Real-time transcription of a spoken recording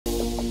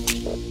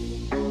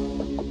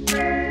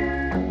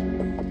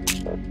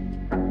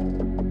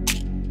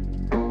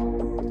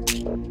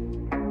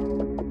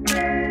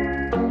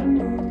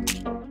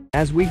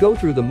As we go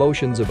through the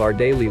motions of our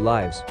daily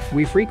lives,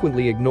 we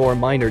frequently ignore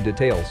minor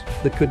details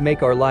that could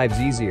make our lives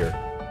easier.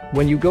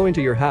 When you go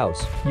into your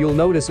house, you'll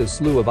notice a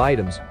slew of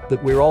items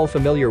that we're all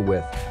familiar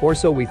with, or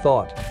so we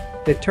thought.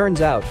 It turns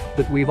out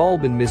that we've all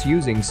been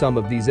misusing some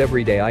of these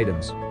everyday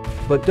items.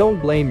 But don't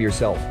blame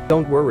yourself,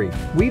 don't worry,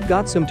 we've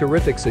got some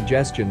terrific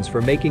suggestions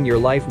for making your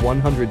life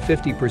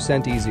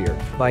 150% easier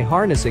by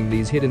harnessing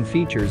these hidden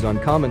features on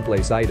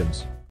commonplace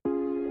items.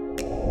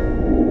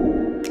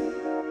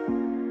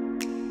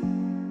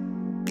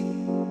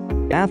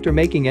 After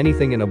making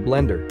anything in a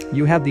blender,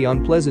 you have the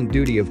unpleasant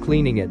duty of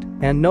cleaning it,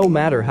 and no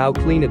matter how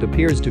clean it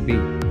appears to be,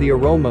 the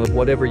aroma of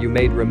whatever you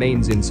made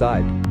remains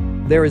inside.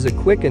 There is a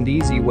quick and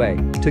easy way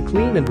to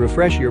clean and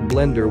refresh your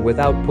blender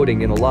without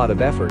putting in a lot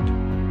of effort.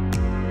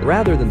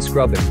 Rather than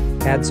scrubbing,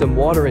 add some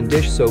water and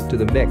dish soap to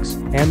the mix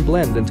and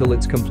blend until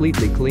it's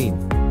completely clean.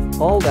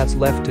 All that's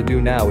left to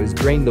do now is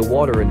drain the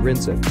water and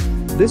rinse it.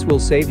 This will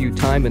save you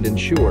time and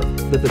ensure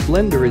that the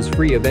blender is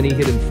free of any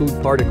hidden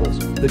food particles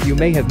that you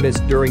may have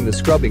missed during the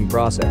scrubbing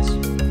process.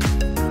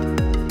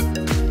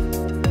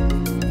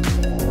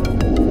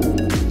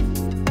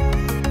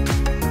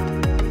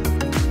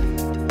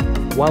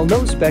 While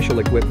no special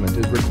equipment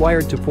is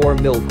required to pour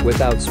milk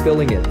without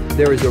spilling it,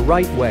 there is a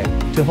right way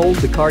to hold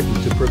the carton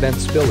to prevent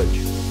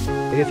spillage.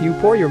 If you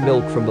pour your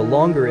milk from the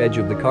longer edge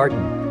of the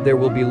carton, there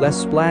will be less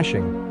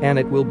splashing and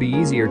it will be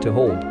easier to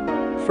hold.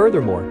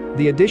 Furthermore,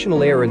 the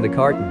additional air in the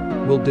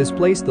carton will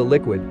displace the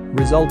liquid,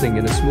 resulting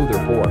in a smoother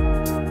pour.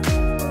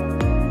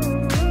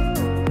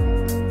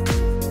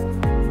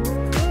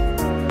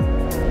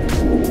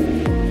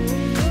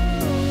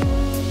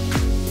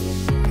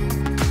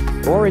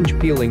 Orange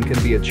peeling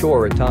can be a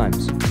chore at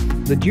times.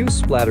 The juice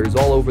splatters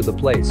all over the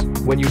place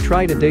when you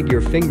try to dig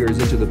your fingers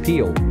into the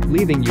peel,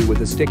 leaving you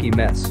with a sticky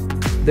mess.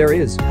 There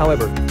is,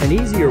 however, an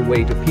easier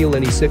way to peel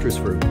any citrus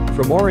fruit,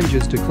 from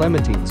oranges to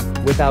clementines,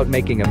 without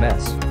making a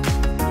mess.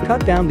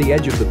 Cut down the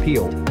edge of the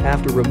peel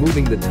after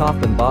removing the top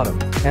and bottom,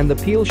 and the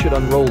peel should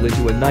unroll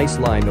into a nice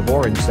line of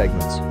orange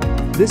segments.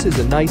 This is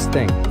a nice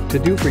thing to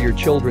do for your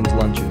children's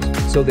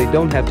lunches, so they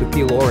don't have to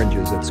peel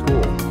oranges at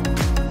school.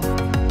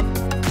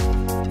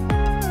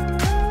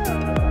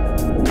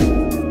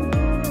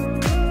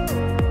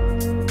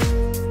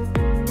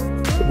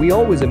 We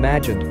always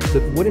imagined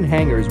that wooden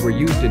hangers were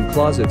used in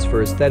closets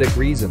for aesthetic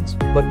reasons,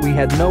 but we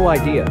had no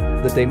idea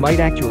that they might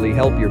actually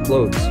help your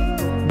clothes.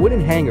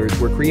 Wooden hangers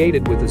were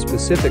created with a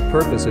specific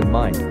purpose in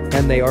mind,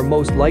 and they are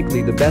most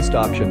likely the best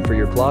option for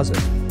your closet.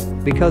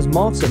 Because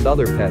moths and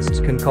other pests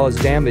can cause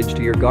damage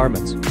to your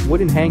garments,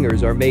 wooden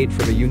hangers are made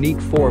from a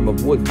unique form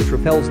of wood that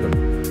repels them.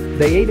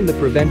 They aid in the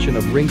prevention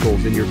of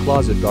wrinkles in your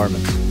closet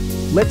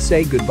garments. Let's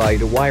say goodbye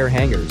to wire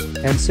hangers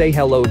and say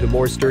hello to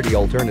more sturdy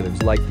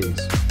alternatives like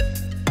these.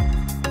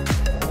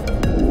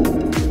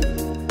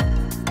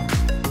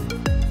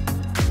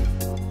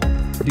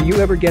 Do you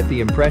ever get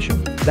the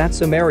impression that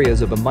some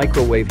areas of a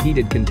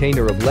microwave-heated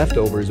container of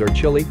leftovers are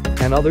chilly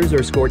and others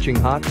are scorching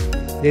hot?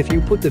 If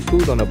you put the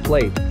food on a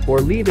plate or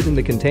leave it in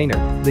the container,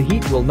 the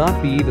heat will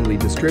not be evenly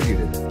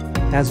distributed.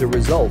 As a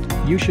result,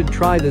 you should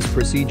try this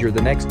procedure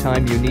the next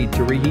time you need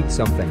to reheat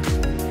something.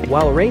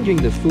 While arranging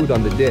the food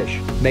on the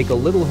dish, make a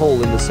little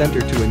hole in the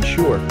center to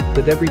ensure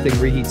that everything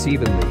reheats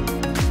evenly.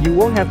 You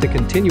won't have to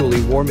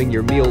continually warming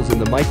your meals in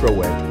the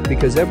microwave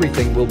because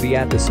everything will be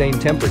at the same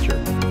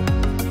temperature.